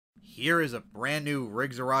here is a brand new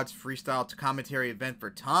Rigs or Rods freestyle commentary event for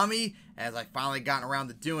Tommy, as I finally gotten around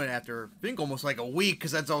to doing it after, I think, almost like a week,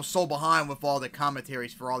 because I was so behind with all the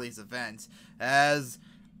commentaries for all these events. As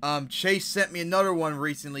Chase sent me another one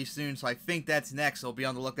recently soon, so I think that's next, so I'll be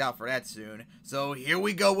on the lookout for that soon. So here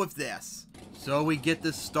we go with this. So we get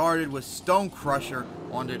this started with Stone Crusher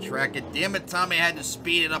on the track, and damn it, Tommy had to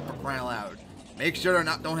speed it up for crying out loud. Make sure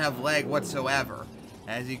they don't have lag whatsoever.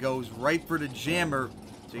 As he goes right for the jammer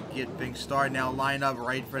to get things started. Now line up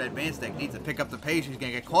right for that advanced deck. Needs to pick up the pace. He's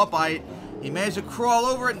going to get caught by it. He managed to crawl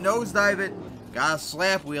over it, nosedive it. Got a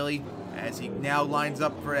slap wheelie as he now lines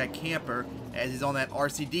up for that camper as he's on that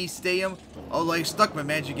RCD stadium. Oh, like stuck, but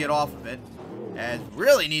managed to get off of it. As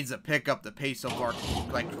really needs to pick up the pace so far.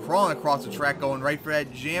 Like crawling across the track, going right for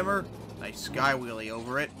that jammer. Nice sky wheelie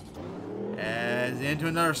over it. As into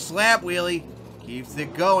another slap wheelie. Keeps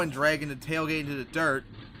it going, dragging the tailgate into the dirt.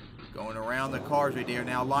 Going around the cars right there.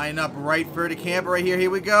 Now line up right for the camper right here. Here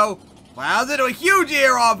we go. Plows into a huge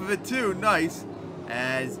air off of it too. Nice.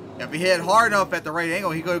 As if he hit hard enough at the right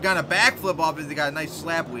angle, he could have gotten a backflip off as he got a nice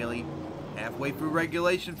slap wheelie. Halfway through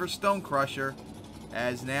regulation for Stone Crusher.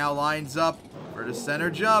 As now lines up for the center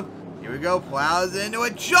jump. Here we go. Plows into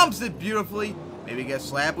it. Jumps it beautifully. Maybe get a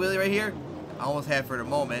slap wheelie right here. Almost had for the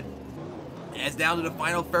moment. As down to the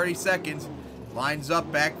final 30 seconds. Lines up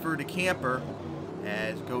back for the camper.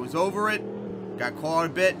 As goes over it. Got caught a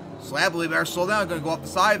bit. Slap wheelie, better slow down. Gonna go off the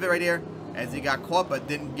side of it right here. As he got caught, but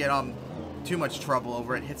didn't get too much trouble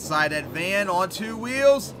over it. Hit side of that van on two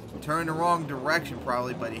wheels. Turned the wrong direction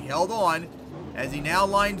probably, but he held on. As he now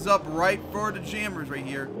lines up right for the jammers right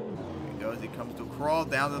here. Here he goes. He comes to a crawl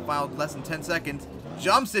down to the final less than 10 seconds.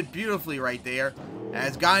 Jumps it beautifully right there.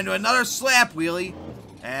 As got into another slap wheelie.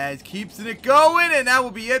 As keeps it going, and that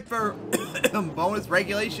will be it for bonus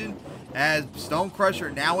regulation. As Stone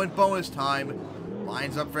Crusher now in bonus time.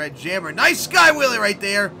 Lines up for that jammer. Nice sky wheelie right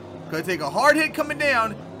there. Could take a hard hit coming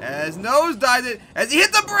down. As nosedives it. As he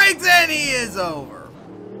hit the brakes, and he is over.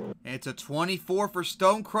 And it's a 24 for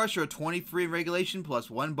Stone Crusher. A 23 in regulation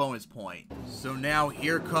plus 1 bonus point. So now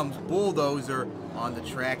here comes Bulldozer on the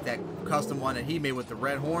track. That custom one that he made with the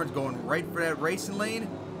red horns. Going right for that racing lane.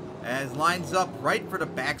 As lines up right for the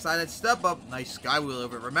backside of that step up. Nice sky wheel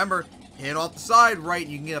over it. Remember, hit off the side right,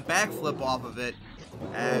 and you can get a backflip off of it.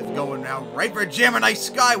 As going now right for a jammer. Nice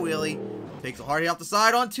sky wheelie. Takes a hard hit off the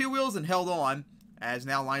side on two wheels and held on. As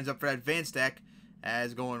now lines up for that advanced deck.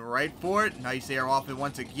 As going right for it. Nice air off it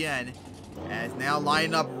once again. As now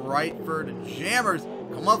lining up right for the jammers.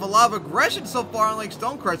 Come off a lot of aggression so far on Lake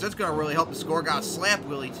Stone Crusher. That's going to really help the score. Got a slap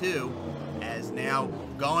wheelie too. As now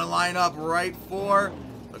going line up right for...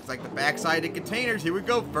 Looks like the backside of the containers. Here we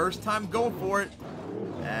go. First time going for it.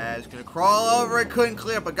 As gonna crawl over it. Couldn't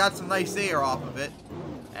clear, but got some nice air off of it.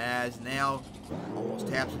 As now almost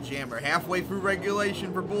taps the jammer. Halfway through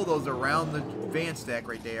regulation for Bulldozer around the van stack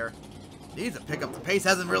right there. Needs to pick up the pace.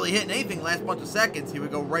 Hasn't really hit anything last bunch of seconds. Here we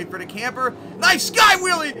go. Right for the camper. Nice sky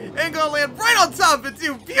wheelie. And gonna land right on top of it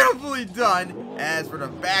too. Beautifully done. As for the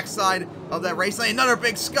backside of that race lane. Another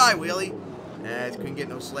big sky wheelie. As couldn't get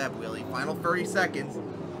no slap wheelie. Final 30 seconds.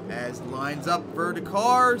 As lines up for the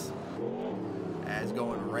cars. As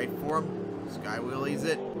going right for him. Sky wheelies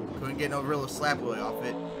it. Couldn't get no real slap wheelie off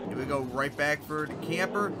it. Here we go right back for the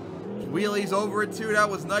camper. Wheelies over it too. That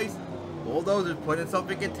was nice. Bulldozer's putting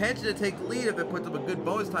himself in contention to take the lead if it puts up a good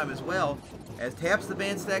bonus time as well. As taps the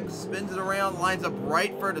van stack, spins it around, lines up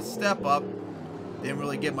right for the step up. Didn't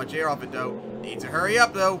really get much air off it though. Needs to hurry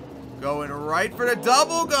up though. Going right for the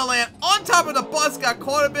double. Gonna land on top of the bus. Got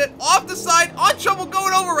caught a bit off the side. On trouble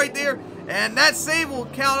going over right there. And that save will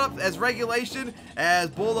count up as regulation. As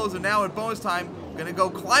Bulldozer now in bonus time. Gonna go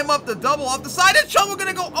climb up the double off the side. And trouble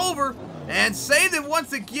gonna go over. And saved it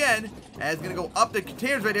once again. As gonna go up the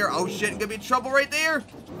containers right there. Oh shit. Gonna be in trouble right there.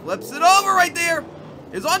 Flips it over right there.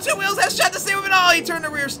 Is on two wheels. Has shot the same with it. Oh, he turned the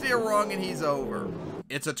rear steer wrong and he's over.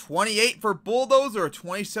 It's a 28 for Bulldozer, a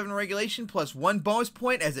 27 regulation plus 1 bonus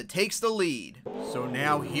point as it takes the lead. So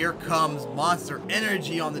now here comes Monster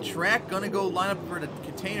Energy on the track. Gonna go line up for the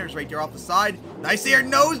containers right there off the side. Nice air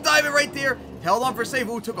nosedive it right there. Held on for save.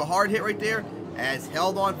 Ooh, took a hard hit right there. As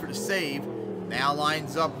held on for the save. Now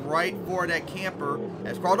lines up right for that camper.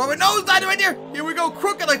 As crawled over. Nosedive it right there. Here we go.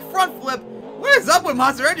 Crooked like front flip. What is up with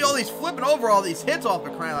Monster Energy? All these flipping over all these hits off the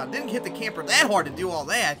crying out. Didn't hit the camper that hard to do all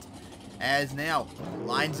that. As now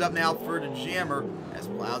lines up now for the jammer. As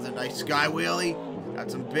plows a nice sky wheelie.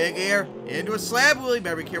 Got some big air into a slab wheelie.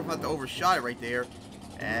 Better be careful not to overshot it right there.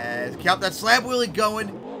 As kept that slab wheelie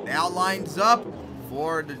going. Now lines up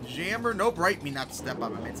for the jammer. Nope, right. Not to step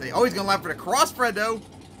up. I meant to say. Oh, he's gonna line for the crossbred though.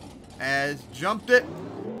 As jumped it.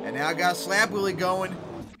 And now got a slab wheelie going.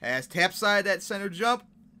 As tap side that center jump.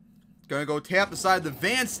 Gonna go tap the side of the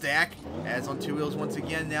van stack. As on two wheels once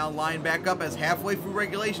again, now line back up as halfway through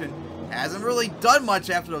regulation. Hasn't really done much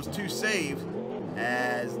after those two saves.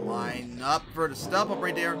 As line up for the step up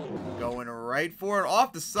right there. Going right for it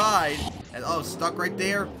off the side. And oh, stuck right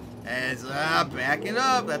there. As backing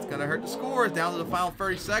up. That's gonna hurt the scores. Down to the final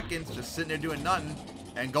 30 seconds. Just sitting there doing nothing.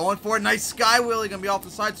 And going for it. Nice sky wheelie. Gonna be off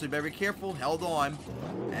the side, so you better be careful. Held on.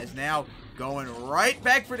 As now going right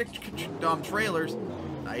back for the trailers.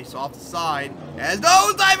 Nice off the side. As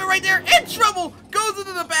nose diving right there. In trouble. Goes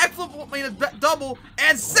into the backflip. Made a double.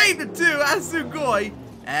 And saved it too. That's Sugoi.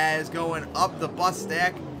 As going up the bus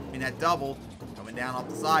stack. I mean that double. Coming down off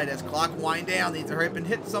the side. As clock wind down. Needs to hurry up and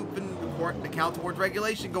hit something to count towards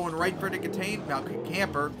regulation. Going right for the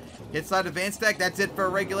camper. Hit side of van stack. That's it for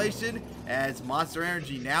regulation. As Monster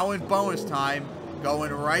Energy now in bonus time.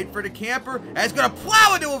 Going right for the camper. And it's going to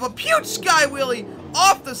plow into it with a huge sky wheelie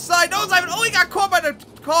off the side. Nose diving. Only got caught by the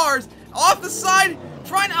cars. Off the side.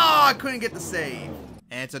 Trying. Oh, I couldn't get the save.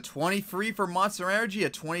 And it's a 23 for Monster Energy.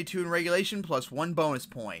 A 22 in regulation plus 1 bonus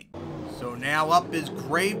point. So now up is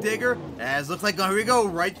Gravedigger. As looks like, here we go.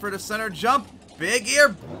 Right for the center jump. Big gear.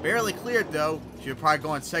 Barely cleared though. Should probably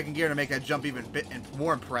go in second gear to make that jump even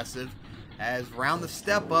more impressive. As round the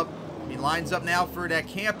step up. He lines up now for that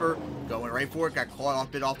camper. Going right for it. Got caught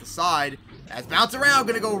off bit off the side. As bounce around.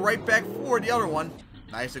 Going to go right back for the other one.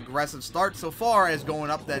 Nice aggressive start so far as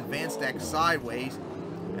going up that van stack sideways.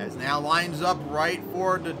 As now lines up right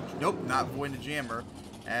for the... Nope, not avoiding the jammer.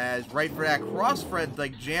 As right for that cross-thread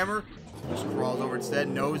like jammer. Just crawls over instead.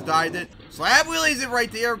 Nose dived it. Slab wheelies it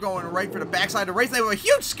right there. Going right for the backside of the race lane with a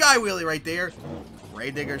huge sky wheelie right there.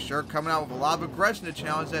 Gravedigger sure coming out with a lot of aggression to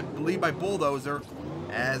challenge that lead by Bulldozer.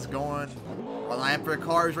 As going... line for the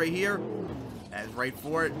cars right here. As right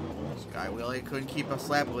for it. Sky wheelie couldn't keep a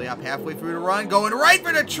slap wheelie up halfway through the run. Going right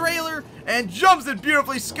for the trailer. And jumps it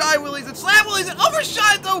beautifully. Sky wheelies and slap wheelies and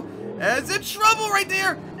overshot it though. As in trouble right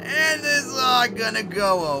there. And is gonna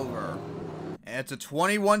go over. And it's a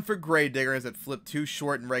 21 for Gravedigger as it flipped too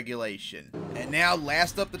short in regulation. And now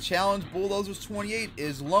last up the challenge, Bulldozer's 28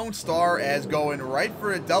 is Lone Star as going right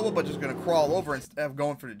for a double but just gonna crawl over instead of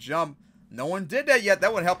going for the jump. No one did that yet.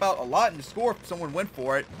 That would help out a lot in the score if someone went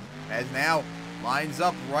for it. As now lines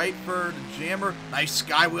up right for the jammer. Nice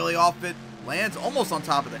sky wheelie off it. Lands almost on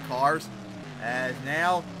top of the cars. As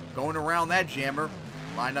now going around that jammer.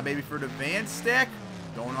 Lined up maybe for the van stack.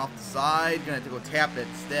 Going off the side. Gonna have to go tap it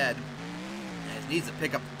instead. As needs to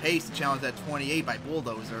pick up the pace to challenge that 28 by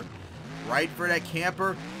Bulldozer. Right for that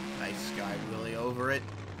camper. Nice sky wheelie over it.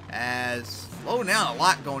 As slowing down a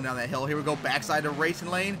lot going down that hill. Here we go. Backside of racing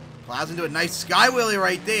lane. Plows into a nice sky wheelie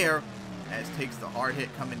right there. As takes the hard hit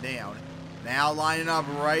coming down. Now lining up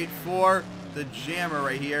right for the jammer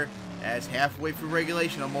right here. As halfway through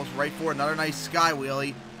regulation, almost right for another nice sky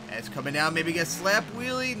wheelie. As coming down, maybe get slap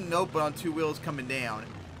wheelie. Nope, but on two wheels coming down.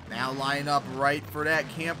 Now lining up right for that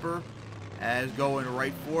camper. As going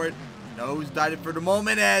right for it. Nose dived it for the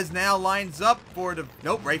moment. As now lines up for the...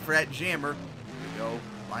 Nope, right for that jammer. Here we go.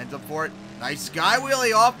 Lines up for it. Nice sky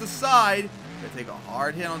wheelie off the side. Gonna take a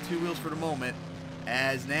hard hit on two wheels for the moment.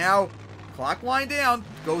 As now... Clock wind down,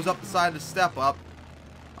 goes up the side of the step up,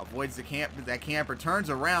 avoids the camper, turns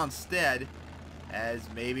around instead, as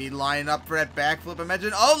maybe lining up for that backflip.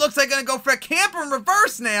 Imagine, oh, looks like gonna go for a camper in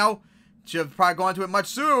reverse now. Should have probably gone to it much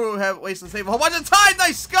sooner, have wasted save a whole bunch of time.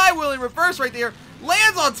 Nice sky wheel in reverse right there,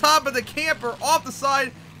 lands on top of the camper, off the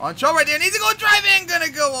side, on trouble right there, needs to go drive in, gonna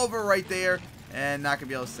go over right there, and not gonna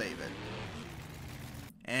be able to save it.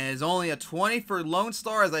 And it's only a 20 for Lone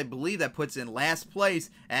Star, as I believe that puts in last place,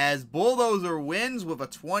 as Bulldozer wins with a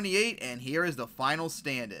 28, and here is the final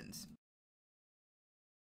standings.